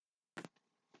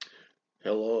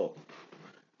Hello.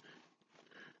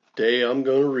 Today I'm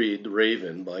going to read The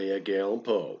Raven by Edgar Allen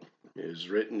Poe. It was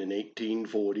written in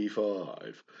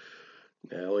 1845.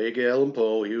 Now, Edgar Allan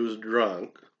Poe, he was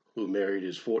drunk who married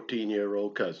his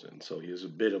 14-year-old cousin, so he was a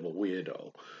bit of a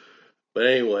weirdo. But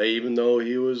anyway, even though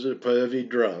he was a pervy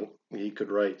drunk, he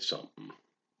could write something.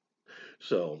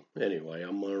 So, anyway,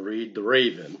 I'm going to read The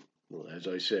Raven. As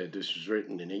I said, this was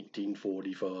written in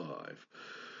 1845.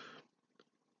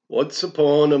 Once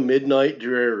upon a midnight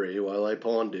dreary, while I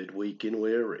pondered, weak and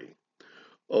weary,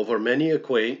 over many a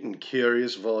quaint and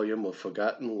curious volume of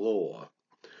forgotten lore,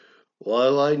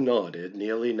 while I nodded,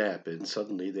 nearly napping,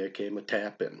 suddenly there came a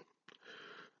tapping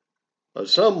of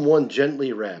some one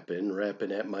gently rapping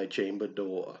at my chamber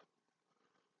door.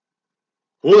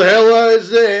 "Who the hell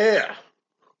is there?"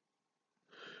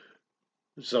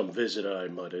 "Some visitor," I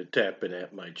muttered, tapping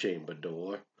at my chamber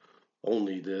door.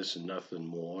 "Only this and nothing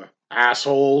more.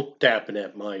 Asshole, tapping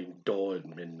at my door at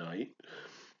midnight."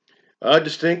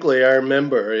 Distinctly I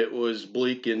remember it was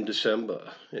bleak in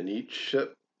December, and each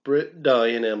separate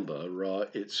dying ember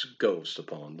wrought its ghost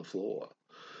upon the floor.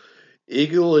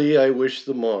 Eagerly I wished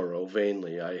the morrow,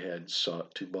 vainly I had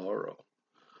sought to borrow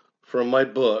from my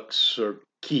books or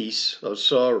keys of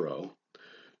sorrow,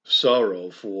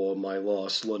 sorrow for my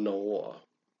lost Lenore,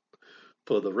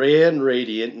 for the rare and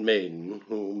radiant maiden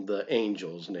whom the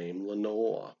angels name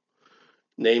Lenore,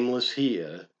 nameless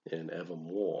here and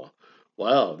evermore.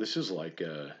 Wow, this is like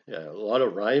a lot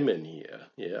of rhyming here.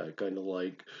 Yeah, kind of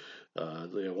like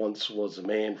there once was a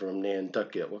man from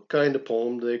Nantucket. What kind of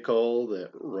poem do they call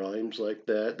that rhymes like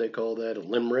that? They call that a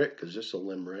limerick. It's just a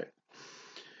limerick.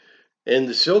 And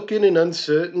the silken and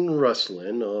uncertain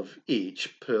rustling of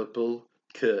each purple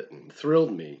curtain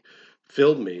thrilled me,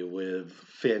 filled me with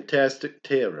fantastic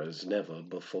terrors never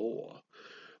before.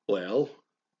 Well,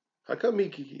 how come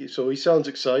so he sounds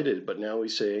excited, but now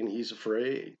he's saying he's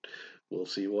afraid. We'll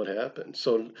see what happens.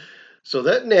 So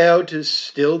that now to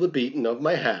still the beating of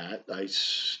my heart, I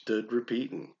stood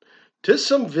repeating, "'Tis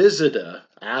some visitor,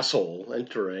 asshole,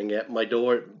 entering at my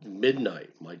door at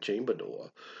midnight, my chamber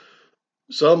door.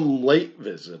 Some late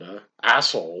visitor,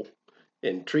 asshole,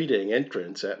 entreating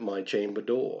entrance at my chamber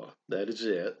door. That is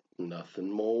it, nothing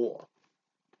more."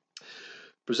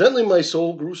 Presently my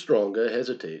soul grew stronger,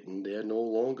 hesitating there no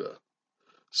longer.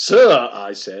 "Sir,"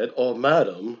 I said, "or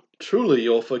madam, truly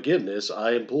your forgiveness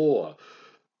I implore."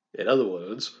 In other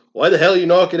words, why the hell you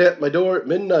knocking at my door at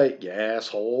midnight, you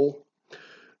asshole?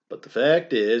 But the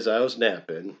fact is, I was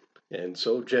napping, and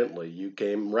so gently you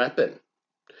came rapping,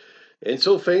 and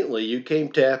so faintly you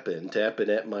came tapping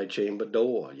at my chamber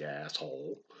door, you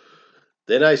asshole.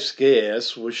 Then I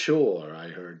scarce was sure I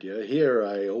heard you. Here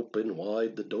I opened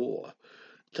wide the door.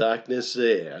 Darkness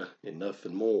there, and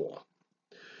nothing more.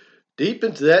 Deep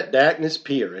into that darkness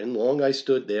peering, long I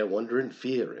stood there wondering,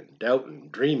 fearing, doubting,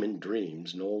 dreaming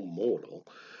dreams no mortal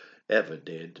ever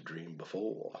dared to dream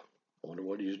before. I wonder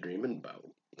what he was dreaming about.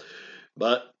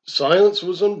 But silence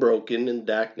was unbroken, and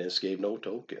darkness gave no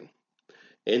token.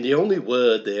 And the only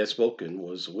word there spoken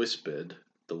was whispered,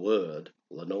 the word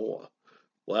Lenore.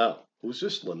 Wow, who's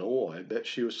this Lenore? I bet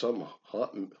she was some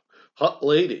hot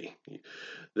lady.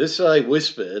 This I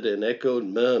whispered and echoed,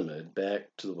 murmured back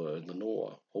to the word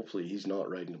Lenore. Hopefully he's not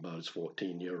writing about his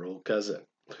 14-year-old cousin.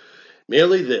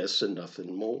 Merely this and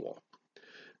nothing more.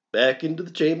 Back into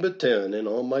the chamber turning,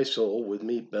 all my soul with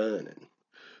me burning.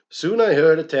 Soon I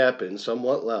heard a tapping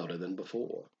somewhat louder than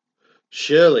before.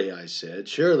 "Surely," I said,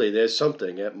 "surely there's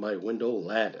something at my window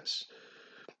lattice.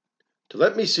 To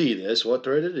let me see this, what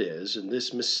threat it is, and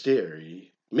this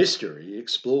mystery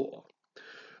explore.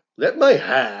 Let my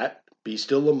heart be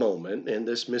still a moment, and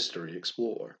this mystery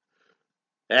explore."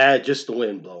 Just the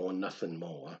wind blowing, nothing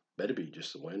more. Better be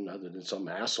just the wind, other than some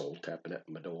asshole tapping at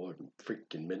my door at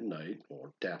freaking midnight,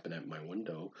 or tapping at my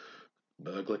window.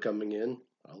 Burglar coming in.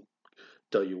 I'll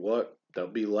tell you what,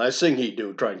 that'll be the last thing he'd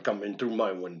do, try and come in through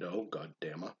my window. God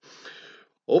damn it.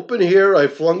 Open here I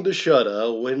flung the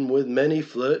shutter, when with many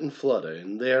flirt and flutter,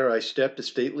 and there I stepped a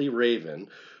stately raven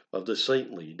of the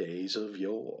saintly days of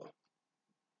yore.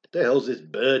 What the hell's this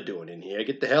bird doing in here?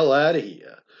 Get the hell out of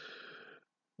here.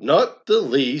 Not the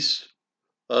least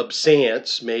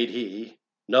obsance made he,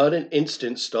 not an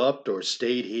instant stopped or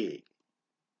stayed he,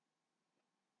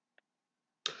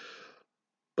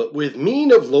 but with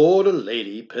mien of lord or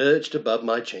lady perched above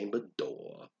my chamber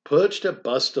door, perched a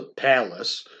bust of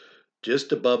Pallas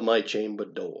just above my chamber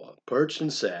door, perched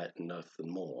and sat, and nothing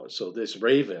more. So this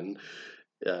raven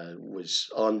was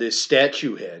on this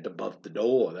statue head above the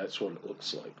door. That's what it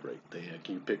looks like right there.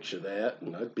 Can you picture that?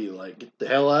 And I'd be like, "Get the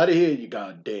hell out of here, you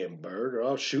goddamn bird, or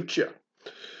I'll shoot you."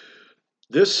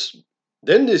 This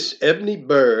Then this ebony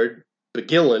bird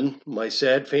beguiling my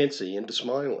sad fancy into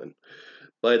smiling,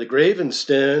 by the grave and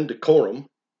stern decorum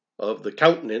of the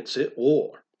countenance it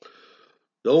wore.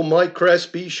 Though my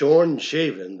crest be shorn and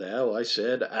shaven, thou, I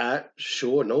said, art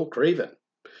sure no craven,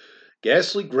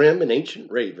 ghastly grim and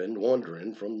ancient raven,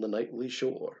 wandering from the nightly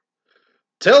shore.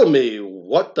 Tell me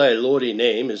what thy lordly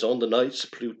name is on the night's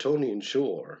Plutonian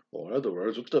shore. Or, other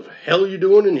words, what the hell you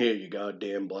doing in here, you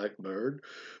goddamn blackbird?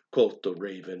 Quoth the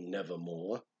raven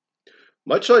nevermore.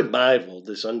 Much I marvelled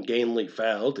this ungainly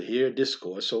fowl to hear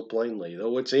discourse so plainly,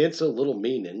 though its answer little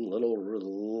meaning, little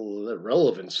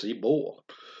relevancy bore.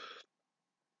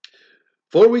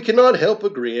 For we cannot help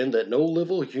agreeing that no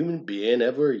living human being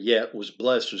ever yet was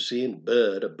blessed with seeing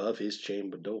bird above his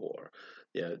chamber door.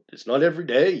 Yeah, it's not every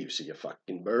day you see a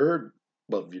fucking bird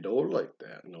above your door like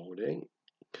that. No, it ain't.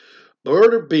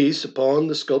 Bird or beast upon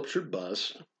the sculptured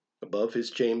bust above his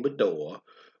chamber door,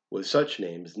 with such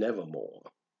names nevermore.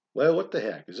 Well, what the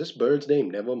heck? Is this bird's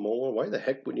name Nevermore? Why the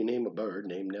heck would you name a bird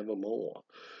named Nevermore?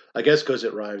 I guess because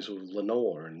it rhymes with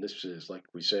Lenore, and this is, like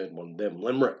we said, one of them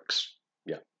limericks.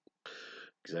 Yeah,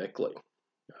 exactly.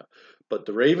 But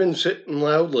the raven sitting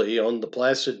loudly on the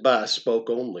placid bust spoke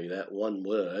only that one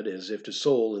word, as if his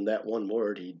soul in that one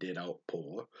word he did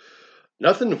outpour.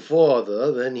 Nothing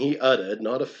farther than he uttered,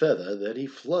 not a feather that he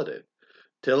fluttered,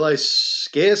 till I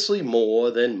scarcely more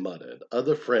than muttered,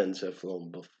 other friends have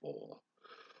flown before.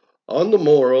 On the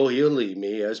morrow he'll leave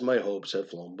me, as my hopes have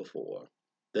flown before.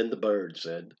 Then the bird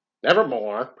said,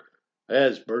 Nevermore.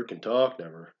 This bird can talk,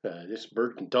 never. This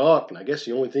bird can talk, and I guess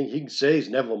the only thing he can say is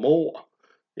nevermore.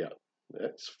 Yeah,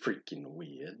 that's freaking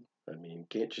weird. I mean,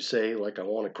 can't you say, like, I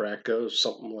want a cracker,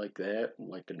 something like that,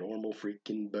 like a normal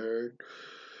freaking bird?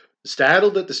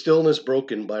 Startled at the stillness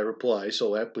broken by reply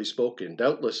so aptly spoken,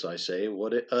 doubtless, I say,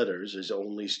 what it utters is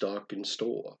only stock in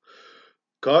store.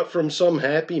 Caught from some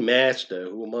happy master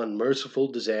whom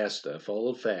unmerciful disaster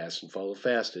followed fast and followed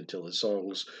fasted till his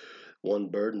songs one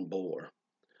burden bore.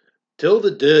 Till the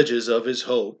dirges of his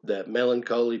hope that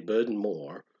melancholy burden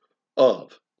more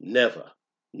of never,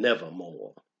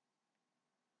 nevermore.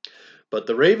 But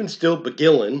the raven still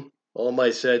beguiling all my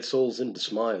sad souls into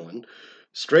smiling,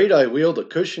 straight I wheeled a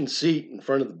cushioned seat in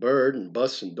front of the bird and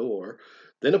bus and door.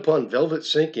 Then upon velvet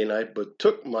sinking I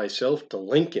betook myself to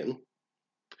Lincoln.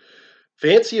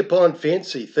 Fancy upon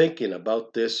fancy thinking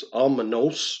about this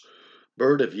ominous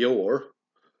bird of yore.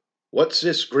 What's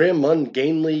this grim,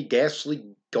 ungainly,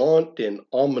 ghastly, gaunt, and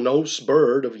ominous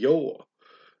bird of yore?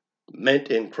 Meant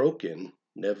in croaking,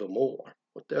 nevermore.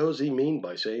 What the hell does he mean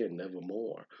by saying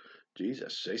nevermore?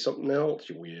 Jesus, say something else,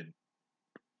 you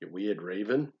weird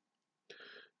raven.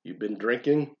 You've been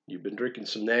drinking? You've been drinking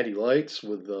some natty lights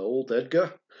with old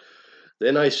Edgar?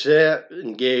 Then I sat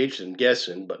engaged in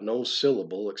guessing, but no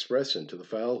syllable expressing to the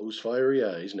fowl whose fiery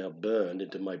eyes now burned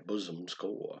into my bosom's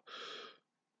core.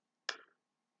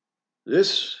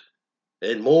 This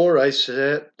and more I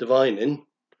sat divining,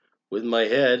 with my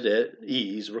head at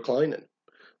ease reclining,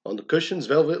 on the cushion's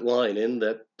velvet lining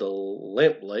that the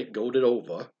lamplight goaded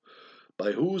over,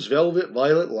 by whose velvet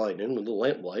violet lining with the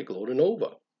lamplight gloating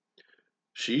over.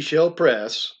 She shall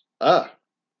press,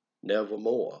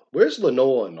 nevermore. Where's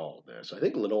Lenore in all this? I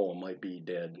think Lenore might be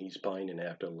dead. He's pining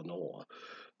after Lenore.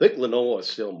 I think Lenore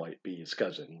still might be his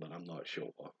cousin, but I'm not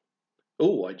sure.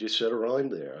 Oh, I just said a rhyme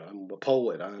there. I'm a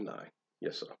poet, aren't I?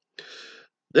 Yes, sir.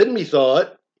 Then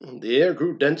methought the air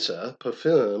grew denser,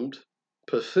 perfumed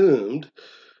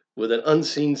with an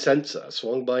unseen censer,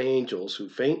 swung by angels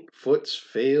whose faint foot's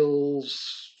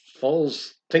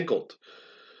falls tinkled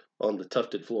on the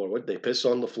tufted floor. What, they piss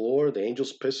on the floor? The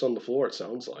angels piss on the floor, it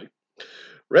sounds like.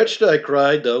 Wretched, I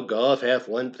cried, though Goth hath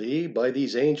lent thee, by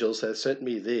these angels hath sent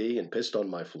me thee, and pissed on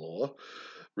my floor.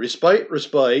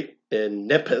 Respite, and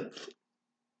nepenthe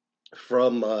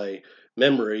from my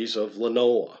memories of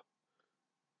Lenore.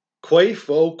 Quaff,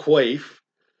 oh quaff,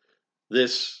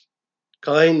 this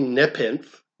kind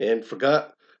nepenthe, and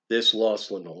forgot this lost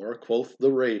Lenore, quoth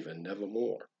the raven,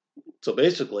 nevermore. So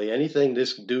basically, anything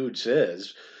this dude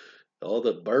says, all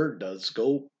the bird does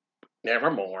go,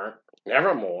 nevermore,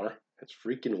 nevermore. That's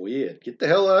freaking weird. Get the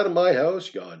hell out of my house,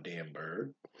 goddamn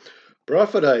bird.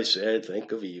 Prophet, I said,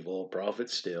 think of evil. Prophet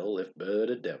still, if bird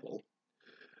a devil.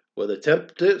 Whether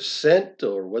tempest sent,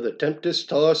 or whether tempest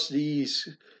tossed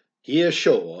these here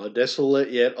shore,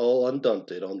 desolate yet all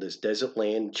undaunted, on this desert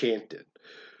land enchanted,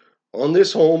 on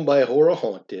this home by horror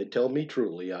haunted, tell me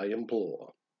truly, I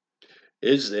implore.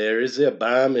 Is there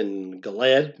balm in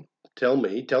Gilead? Tell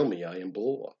me, I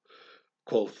implore.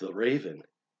 Quoth the raven,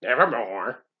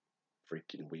 nevermore.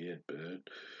 Freaking weird bird.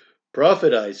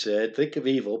 Prophet, I said, think of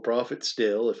evil, prophet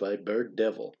still, if I bird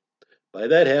devil. By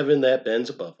that heaven that bends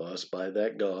above us, by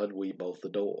that God we both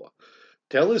adore.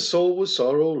 Tell his soul with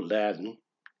sorrow laden,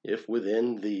 if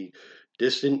within the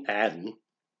distant Aden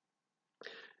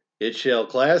it shall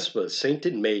clasp a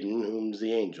sainted maiden whom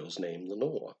the angels name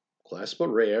Lenore. Clasp a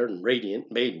rare and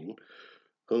radiant maiden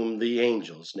whom the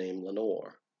angels name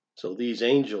Lenore. So these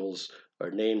angels are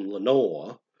named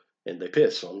Lenore, and they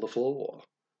piss on the floor.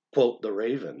 Quote the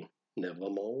raven,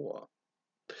 nevermore.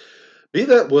 Be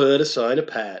that word a sign of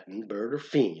patent, bird or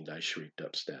fiend, I shrieked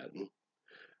up Staten.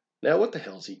 Now, what the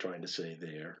hell's he trying to say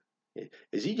there?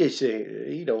 Is he just saying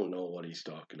he don't know what he's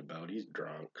talking about? He's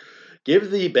drunk.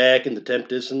 Give thee back in the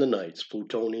tempest and the night's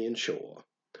Plutonian shore.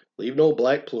 Leave no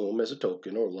black plume as a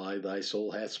token, or lie thy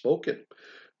soul hath spoken.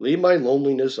 Leave my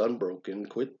loneliness unbroken.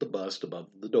 Quit the bust above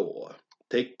the door.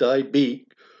 Take thy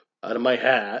beak out of my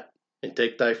hat, and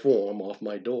take thy form off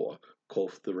my door.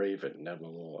 Quoth the raven,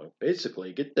 nevermore.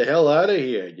 Basically, get the hell out of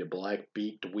here, you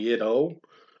black-beaked weirdo.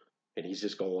 And he's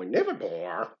just going,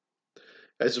 nevermore.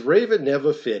 As the raven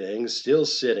never fitting, still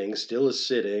sitting, still is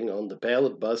sitting on the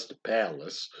pallid bust of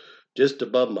Pallas, just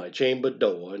above my chamber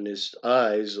door, and his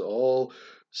eyes all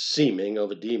seeming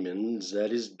of a demon's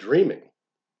that is dreaming,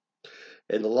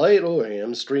 and the light o'er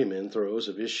him streaming throws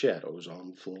of his shadows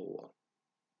on the floor.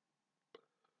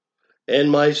 And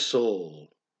my soul,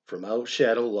 from out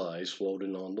shadow lies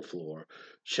floating on the floor,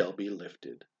 shall be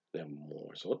lifted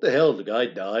nevermore. So what the hell? The guy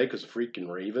died because a freaking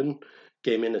raven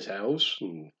came in his house?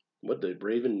 And what the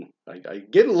raven... I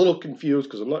get a little confused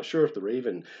because I'm not sure if the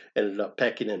raven ended up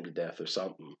pecking him to death or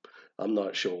something. I'm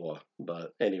not sure.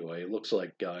 But anyway, it looks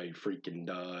like guy freaking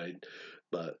died.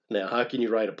 But now, how can you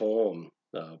write a poem,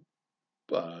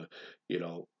 uh, you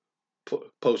know,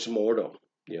 post-mortem?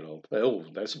 Oh,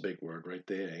 that's a big word right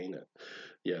there, ain't it?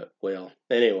 Yeah, well,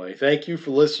 anyway, thank you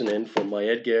for listening from my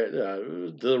Edgar,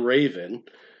 The Raven,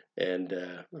 and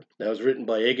that was written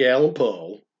by Edgar Allan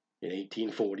Poe in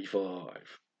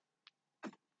 1845.